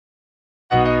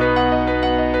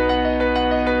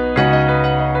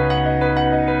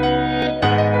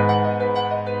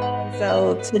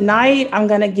tonight I'm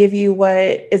going to give you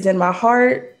what is in my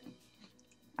heart.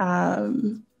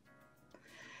 And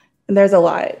there's a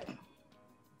lot.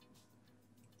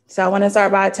 So I want to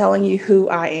start by telling you who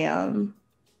I am.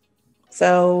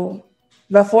 So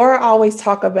before I always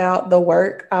talk about the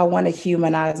work, I want to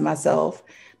humanize myself.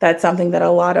 That's something that a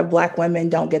lot of Black women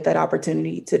don't get that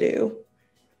opportunity to do.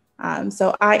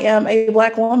 So I am a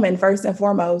Black woman, first and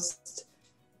foremost,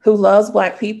 who loves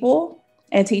Black people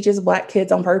and teaches Black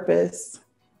kids on purpose.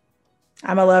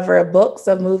 I'm a lover of books,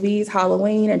 of movies,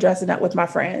 Halloween, and dressing up with my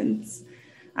friends.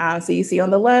 So you see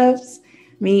on the left,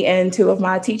 me and two of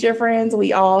my teacher friends,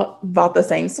 we all bought the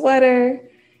same sweater.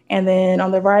 And then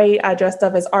on the right, I dressed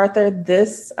up as Arthur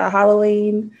this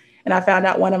Halloween. And I found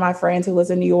out one of my friends who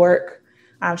lives in New York,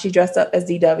 she dressed up as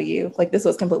DW. Like, this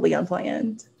was completely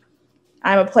unplanned.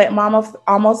 I'm a plant mom of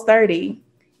almost 30.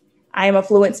 I am a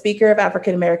fluent speaker of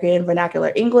African American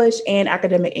vernacular English and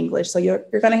academic English. So you're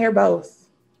going to hear both.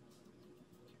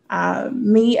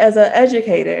 Me as an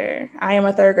educator, I am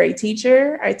a third grade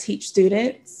teacher. I teach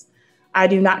students. I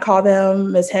do not call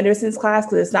them Miss Henderson's class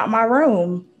because it's not my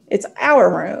room. It's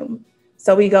our room.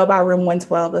 So we go by room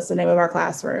 112. That's the name of our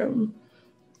classroom.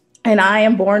 And I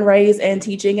am born, raised, and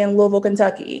teaching in Louisville,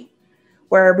 Kentucky,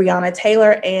 where Breonna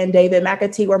Taylor and David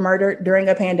McAtee were murdered during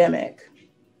a pandemic.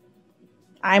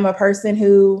 I'm a person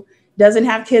who doesn't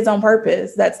have kids on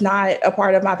purpose. That's not a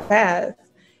part of my path,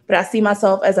 but I see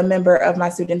myself as a member of my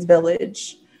students'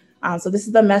 village. So this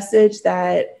is the message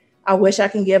that I wish I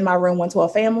can give my room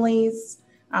 112 families,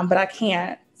 but I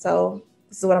can't. So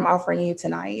this is what I'm offering you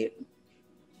tonight.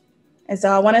 And so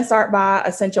I want to start by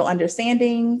essential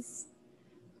understandings.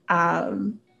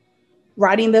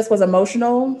 Writing this was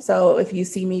emotional. So if you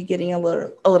see me getting a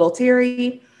little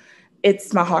teary,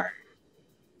 it's my heart.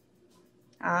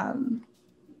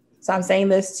 So I'm saying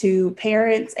this to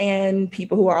parents and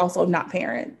people who are also not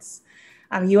parents.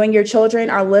 You and your children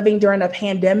are living during a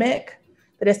pandemic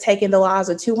that has taken the lives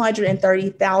of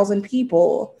 230,000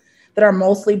 people that are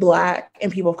mostly Black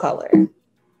and people of color.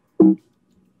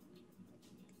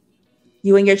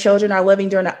 You and your children are living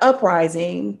during an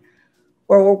uprising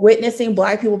where we're witnessing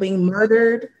Black people being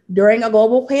murdered during a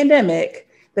global pandemic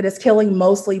that is killing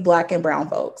mostly Black and brown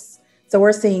folks. So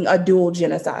we're seeing a dual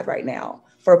genocide right now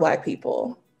for Black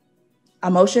people.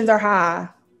 Emotions are high.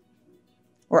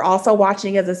 We're also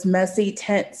watching as this messy,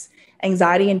 tense,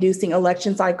 anxiety-inducing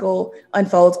election cycle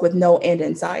unfolds with no end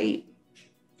in sight.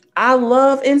 I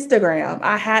love Instagram.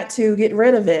 I had to get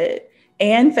rid of it,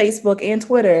 and Facebook and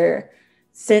Twitter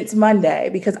since Monday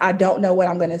because I don't know what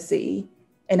I'm going to see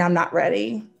and I'm not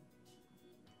ready.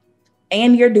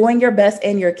 And you're doing your best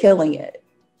and you're killing it.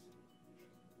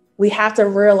 We have to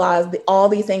realize that all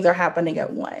these things are happening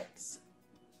at once.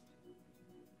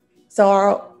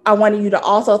 So I wanted you to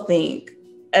also think,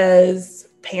 as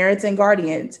parents and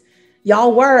guardians,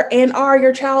 y'all were and are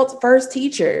your child's first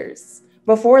teachers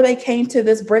before they came to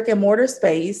this brick and mortar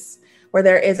space where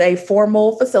there is a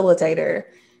formal facilitator.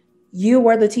 You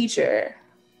were the teacher.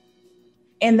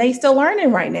 And they still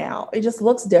learning right now. It just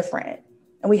looks different.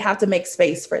 And we have to make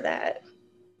space for that.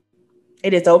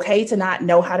 It is okay to not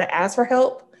know how to ask for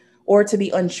help or to be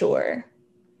unsure.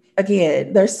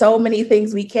 Again, there's so many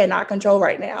things we cannot control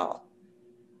right now.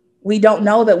 We don't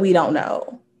know that we don't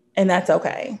know, and that's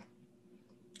okay.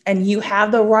 And you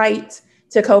have the right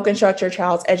to co-construct your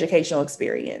child's educational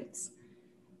experience.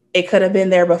 It could have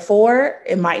been there before,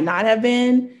 it might not have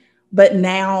been, but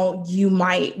now you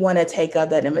might want to take up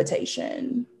that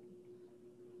invitation.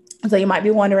 So you might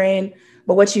be wondering,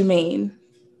 but what you mean?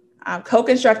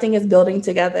 Co-constructing is building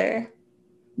together.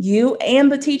 You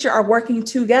and the teacher are working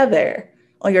together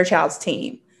on your child's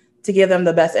team to give them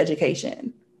the best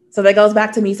education. So that goes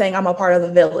back to me saying I'm a part of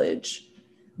the village.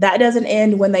 That doesn't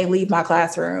end when they leave my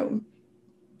classroom.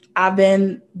 I've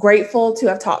been grateful to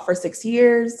have taught for 6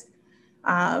 years.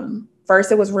 First,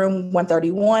 it was room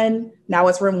 131. Now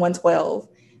it's room 112.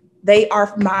 They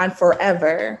are mine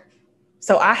forever.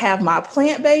 So I have my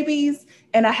plant babies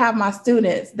and I have my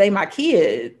students. They my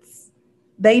kids.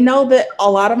 They know that a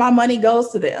lot of my money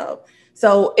goes to them.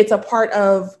 So it's a part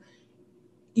of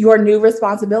your new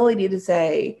responsibility to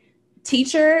say,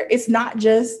 teacher, it's not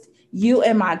just you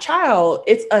and my child,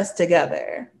 it's us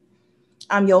together.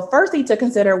 You'll first need to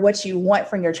consider what you want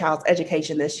from your child's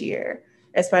education this year,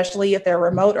 especially if they're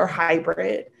remote or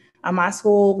hybrid. My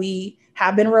school, we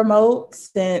have been remote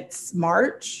since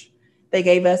March. They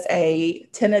gave us a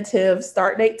tentative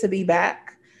start date to be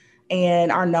back,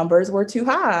 and our numbers were too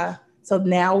high. So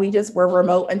now we're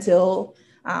remote until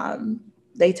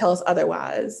they tell us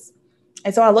otherwise.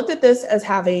 And so I looked at this as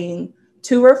having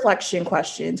 2 reflection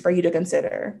questions for you to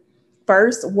consider.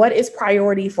 First, what is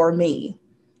priority for me?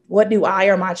 What do I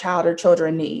or my child or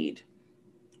children need?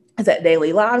 Is that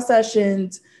daily live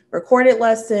sessions, recorded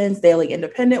lessons, daily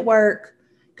independent work,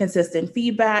 consistent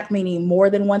feedback, meaning more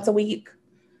than once a week,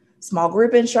 small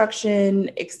group instruction,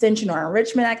 extension or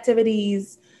enrichment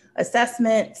activities,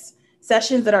 assessments,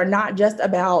 sessions that are not just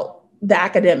about the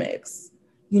academics.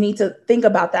 You need to think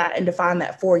about that and define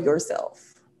that for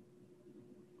yourself.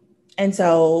 And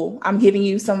so I'm giving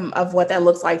you some of what that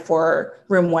looks like for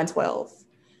room 112.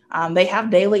 They have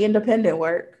daily independent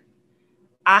work.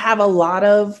 I have a lot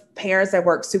of parents that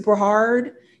work super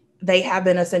hard. They have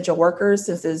been essential workers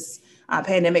since this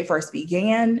pandemic first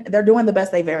began. They're doing the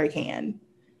best they very can.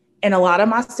 And a lot of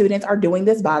my students are doing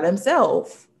this by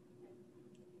themselves.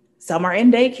 Some are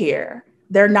in daycare.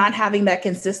 They're not having that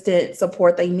consistent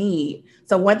support they need.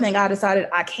 So one thing I decided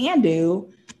I can do,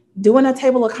 doing a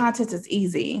table of contents is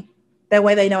easy. That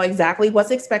way they know exactly what's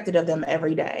expected of them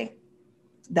every day.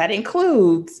 That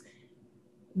includes,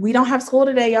 we don't have school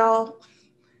today, y'all.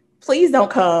 Please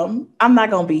don't come. I'm not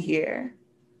going to be here.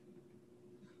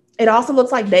 It also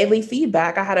looks like daily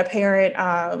feedback. I had a parent,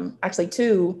 actually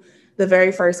two, the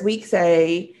very first week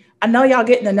say, I know y'all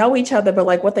getting to know each other, but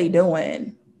like, what they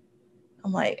doing?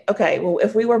 I'm like, okay, well,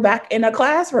 if we were back in a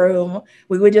classroom,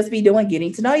 we would just be doing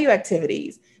getting to know you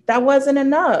activities. That wasn't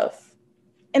enough.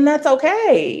 And that's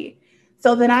okay.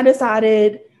 So then I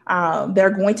decided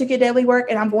they're going to get daily work,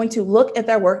 and I'm going to look at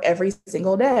their work every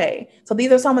single day. So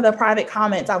these are some of the private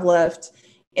comments I've left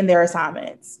in their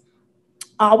assignments.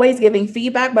 Always giving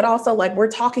feedback, but also like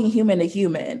we're talking human to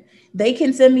human. They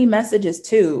can send me messages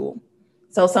too.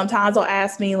 So sometimes they'll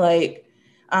ask me like,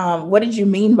 what did you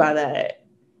mean by that?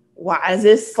 Why does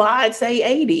this slide say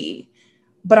 80?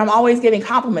 But I'm always giving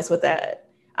compliments with that.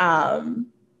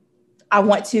 I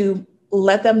want to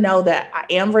let them know that I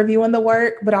am reviewing the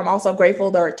work, but I'm also grateful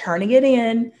they're turning it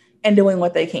in and doing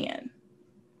what they can.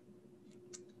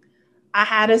 I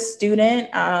had a student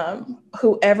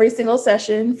who every single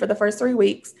session for the first 3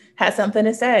 weeks had something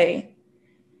to say.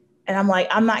 And I'm like,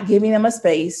 I'm not giving them a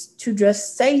space to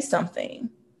just say something.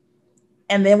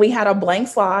 And then we had a blank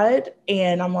slide,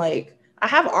 and I'm like, I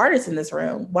have artists in this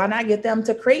room. Why not get them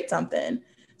to create something?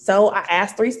 So I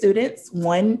asked 3 students.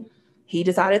 One, he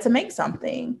decided to make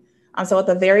something. So at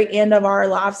the very end of our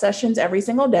live sessions every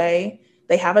single day,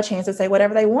 they have a chance to say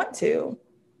whatever they want to.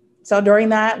 So during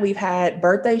that, we've had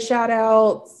birthday shout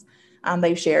outs.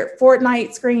 They've shared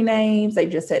Fortnite screen names. They've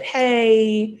just said,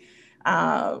 hey,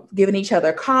 given each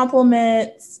other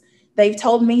compliments. They've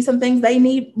told me some things they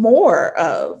need more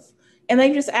of. And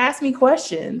they just asked me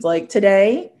questions like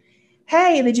today,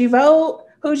 hey, did you vote?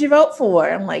 Who'd you vote for?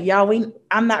 I'm like, y'all,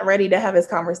 I'm not ready to have this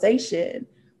conversation,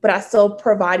 but I still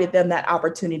provided them that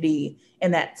opportunity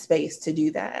and that space to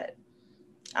do that.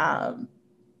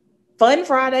 Fun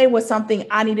Friday was something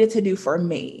I needed to do for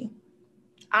me.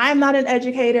 I'm not an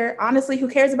educator. Honestly, who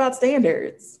cares about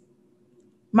standards?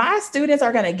 My students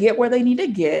are going to get where they need to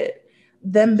get.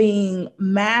 Them being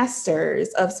masters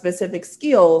of specific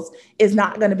skills is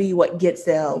not going to be what gets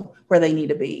them where they need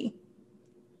to be.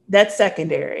 That's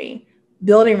secondary.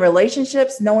 Building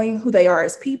relationships, knowing who they are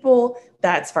as people,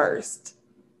 that's first.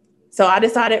 So I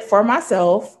decided for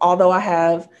myself, although I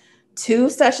have 2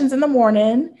 sessions in the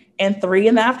morning and 3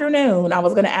 in the afternoon, I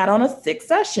was going to add on a 6th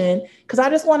session because I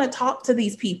just want to talk to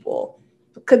these people.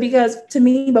 Because to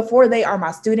me, before they are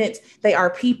my students, they are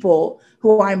people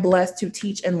who I'm blessed to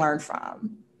teach and learn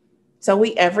from. So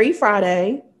every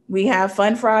Friday, we have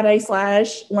Fun Friday /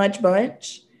 lunch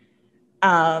bunch.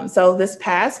 So this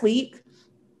past week,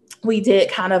 we did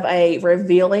kind of a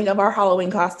revealing of our Halloween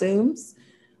costumes.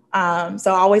 So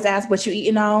I always ask what you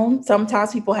eating on.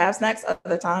 Sometimes people have snacks,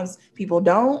 other times people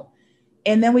don't.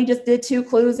 And then we just did 2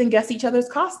 clues and guess each other's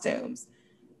costumes.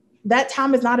 That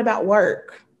time is not about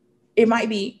work. It might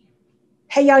be,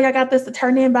 hey, y'all got this to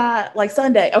turn in by like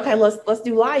Sunday. Okay, let's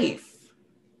do life.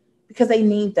 Because they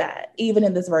need that, even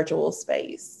in this virtual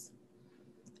space.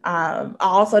 I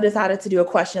also decided to do a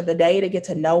question of the day to get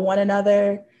to know one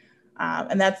another.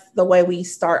 And that's the way we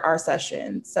start our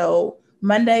session. So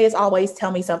Monday is always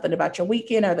tell me something about your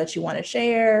weekend or that you want to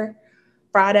share.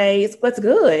 Fridays, what's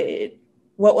good?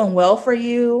 What went well for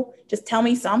you? Just tell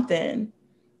me something.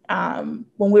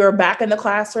 When we were back in the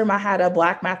classroom, I had a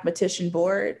Black mathematician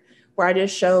board where I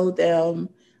just showed them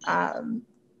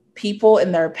people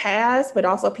in their past, but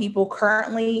also people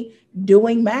currently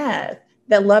doing math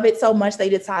that love it so much they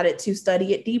decided to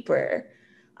study it deeper.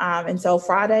 And so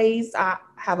Fridays, I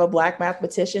have a Black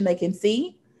mathematician they can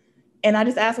see. And I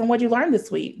just ask them, what'd you learn this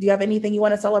week? Do you have anything you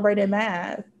want to celebrate in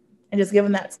math? And just give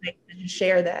them that space to just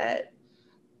share that.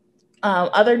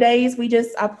 Other days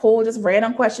I pull just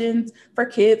random questions for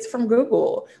kids from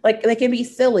Google. Like they can be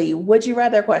silly, would you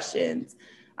rather questions.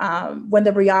 When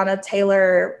the Breonna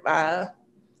Taylor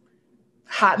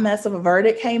hot mess of a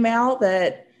verdict came out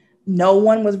that no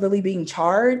one was really being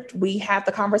charged, we had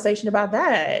the conversation about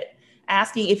that,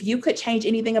 asking if you could change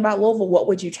anything about Louisville, what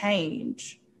would you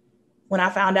change? When I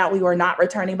found out we were not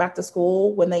returning back to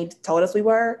school when they told us we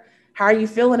were, how are you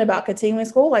feeling about continuing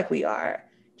school like we are?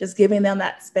 Just giving them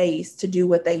that space to do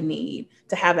what they need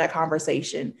to have that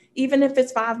conversation, even if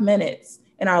it's 5 minutes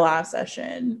in our live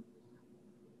session.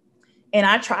 And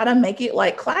I try to make it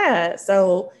like class.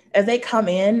 So as they come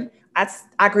in,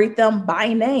 I greet them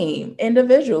by name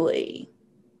individually.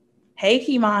 Hey,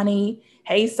 Kimani.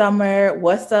 Hey, Summer.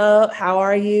 What's up? How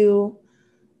are you?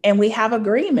 And we have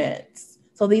agreements.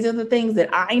 So these are the things that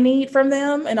I need from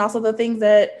them, and also the things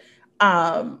that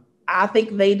I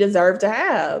think they deserve to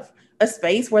have. A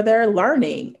space where they're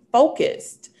learning,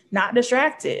 focused, not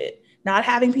distracted, not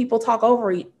having people talk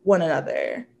over one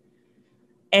another,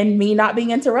 and me not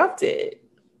being interrupted.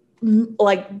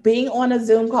 Like being on a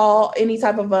Zoom call, any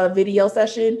type of a video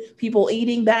session, people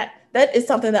eating, that is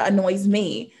something that annoys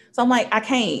me. So I'm like, I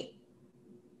can't.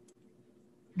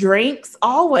 Drinks,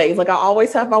 always. Like I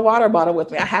always have my water bottle with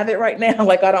me. I have it right now.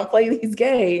 Like I don't play these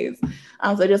games.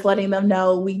 So just letting them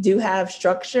know we do have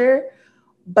structure,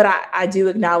 but I do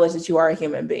acknowledge that you are a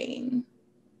human being.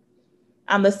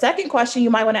 The second question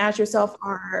you might want to ask yourself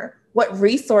are, what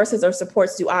resources or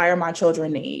supports do I or my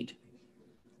children need?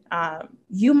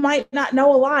 You might not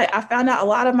know a lot. I found out a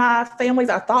lot of my families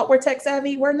I thought were tech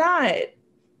savvy were not.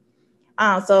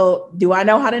 So do I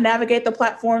know how to navigate the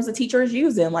platforms the teacher is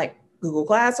using, like Google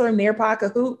Classroom, Nearpod,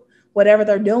 Kahoot, whatever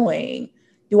they're doing?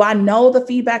 Do I know the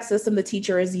feedback system the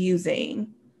teacher is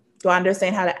using? Do I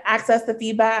understand how to access the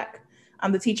feedback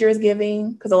the teacher is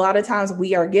giving? Because a lot of times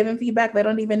we are given feedback, they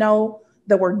don't even know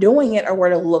that we're doing it or where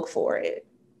to look for it.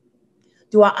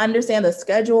 Do I understand the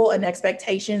schedule and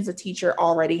expectations the teacher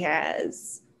already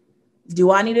has? Do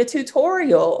I need a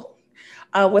tutorial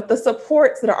with the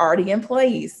supports that are already in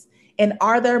place? And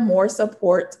are there more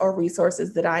supports or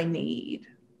resources that I need?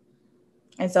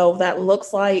 And so that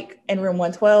looks like in room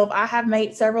 112, I have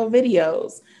made several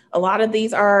videos. A lot of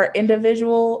these are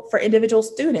for individual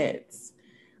students.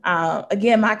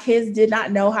 Again, my kids did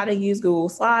not know how to use Google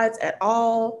Slides at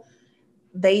all.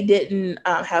 They didn't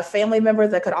have family members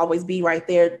that could always be right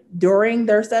there during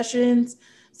their sessions.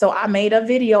 So I made a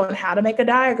video on how to make a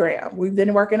diagram. We've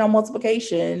been working on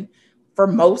multiplication for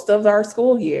most of our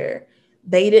school year.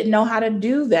 They didn't know how to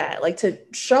do that, like to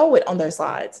show it on their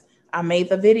slides. I made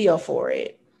the video for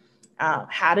it.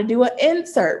 How to do an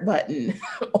insert button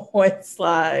on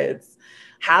slides.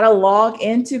 How to log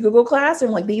into Google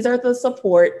Classroom. Like these are the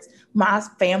supports my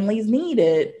families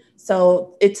needed.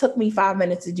 So it took me 5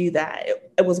 minutes to do that.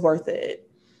 It was worth it.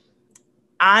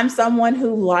 I'm someone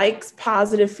who likes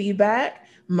positive feedback.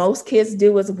 Most kids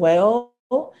do as well.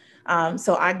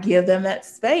 So I give them that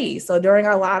space. So during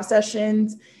our live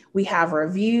sessions, we have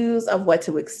reviews of what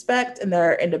to expect in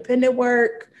their independent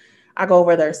work. I go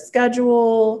over their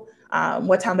schedule,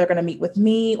 what time they're going to meet with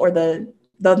me, or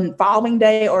the following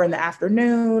day or in the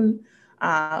afternoon.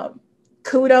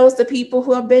 Kudos to people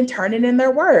who have been turning in their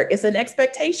work. It's an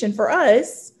expectation for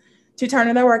us to turn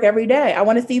in their work every day. I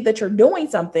want to see that you're doing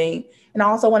something, and I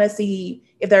also want to see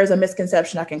if there's a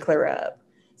misconception I can clear up.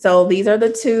 So these are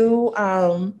the two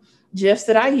GIFs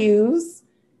that I use.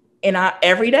 And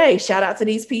every day, shout out to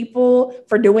these people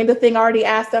for doing the thing I already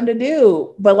asked them to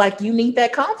do. But like, you need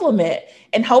that compliment,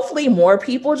 and hopefully more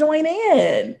people join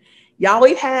in. Y'all,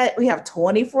 we have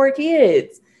 24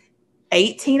 kids.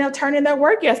 18 have turned in their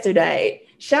work yesterday.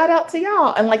 Shout out to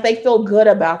y'all. And like, they feel good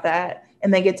about that,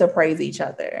 and they get to praise each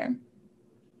other.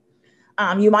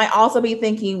 You might also be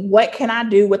thinking, what can I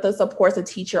do with the supports a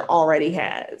teacher already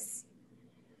has?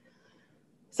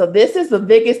 So this is the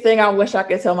biggest thing I wish I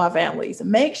could tell my families.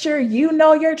 Make sure you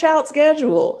know your child's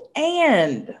schedule,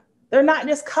 and they're not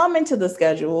just coming to the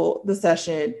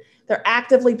session, they're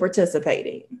actively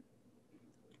participating.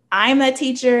 I'm that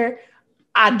teacher.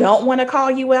 I don't want to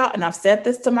call you out. And I've said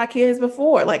this to my kids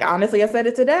before. Like, honestly, I said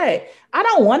it today. I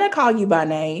don't want to call you by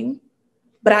name,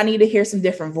 but I need to hear some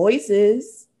different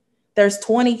voices. There's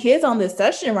 20 kids on this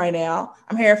session right now.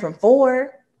 I'm hearing from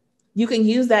 4. You can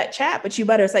use that chat, but you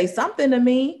better say something to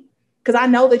me, because I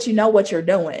know that you know what you're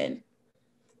doing.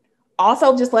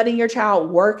 Also, just letting your child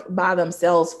work by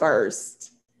themselves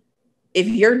first. If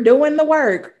you're doing the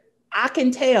work, I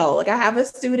can tell. Like, I have a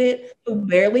student who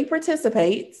barely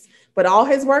participates, but all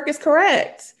his work is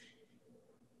correct.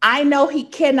 I know he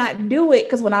cannot do it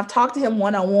because when I've talked to him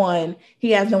one-on-one,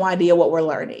 he has no idea what we're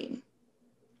learning.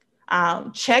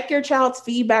 Check your child's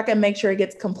feedback and make sure it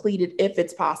gets completed if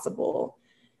it's possible.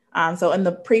 So in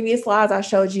the previous slides, I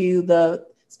showed you the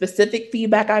specific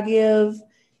feedback I give.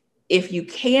 If you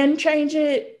can change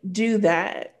it, do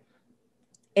that.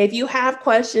 If you have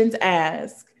questions,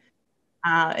 ask.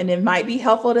 And it might be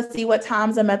helpful to see what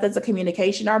times and methods of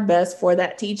communication are best for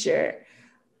that teacher.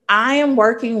 I am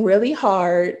working really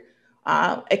hard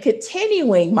at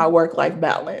continuing my work-life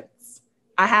balance.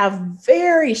 I have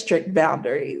very strict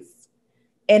boundaries,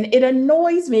 and it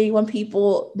annoys me when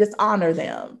people dishonor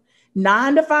them.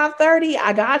 9 to 5:30,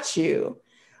 I got you.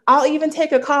 I'll even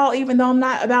take a call even though I'm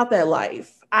not about that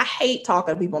life. I hate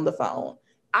talking to people on the phone.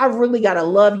 I really got to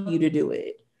love you to do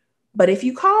it. But if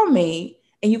you call me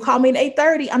and you call me at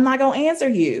 8:30, I'm not going to answer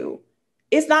you.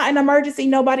 It's not an emergency.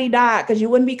 Nobody died, because you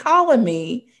wouldn't be calling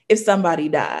me if somebody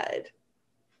died.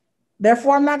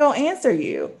 Therefore, I'm not going to answer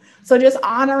you. So just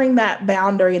honoring that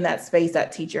boundary and that space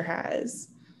that teacher has.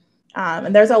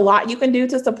 And there's a lot you can do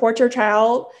to support your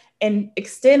child and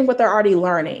extend what they're already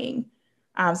learning.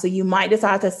 So you might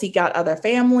decide to seek out other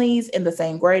families in the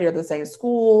same grade or the same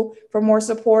school for more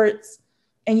supports.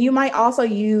 And you might also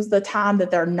use the time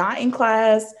that they're not in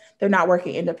class, they're not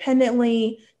working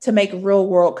independently, to make real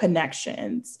world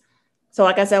connections. So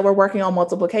like I said, we're working on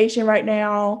multiplication right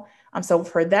now. So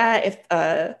for that,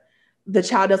 if the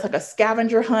child does like a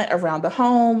scavenger hunt around the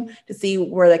home to see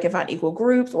where they can find equal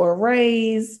groups or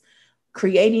arrays,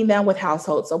 creating them with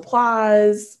household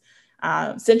supplies.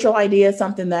 Central idea is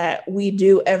something that we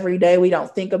do every day. We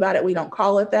don't think about it. We don't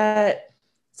call it that.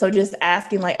 So just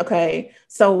asking like, okay,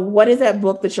 so what is that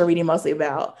book that you're reading mostly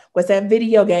about? What's that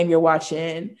video game you're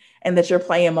watching and that you're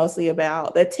playing mostly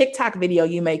about? The TikTok video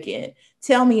you making?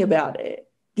 Tell me about it.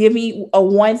 Give me a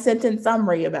 1-sentence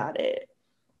summary about it.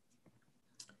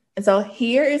 And so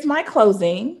here is my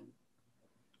closing.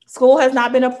 School has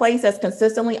not been a place that's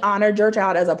consistently honored your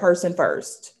child as a person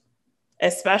first,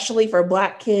 especially for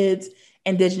Black kids,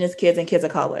 Indigenous kids, and kids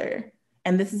of color.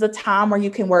 And this is a time where you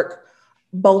can work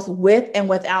both with and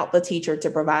without the teacher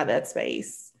to provide that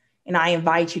space. And I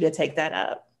invite you to take that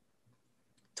up.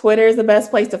 Twitter is the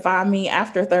best place to find me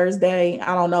after Thursday.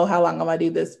 I don't know how long I'm going to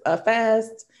do this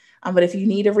fast, but if you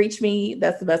need to reach me,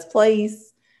 that's the best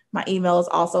place. My email is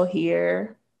also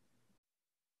here.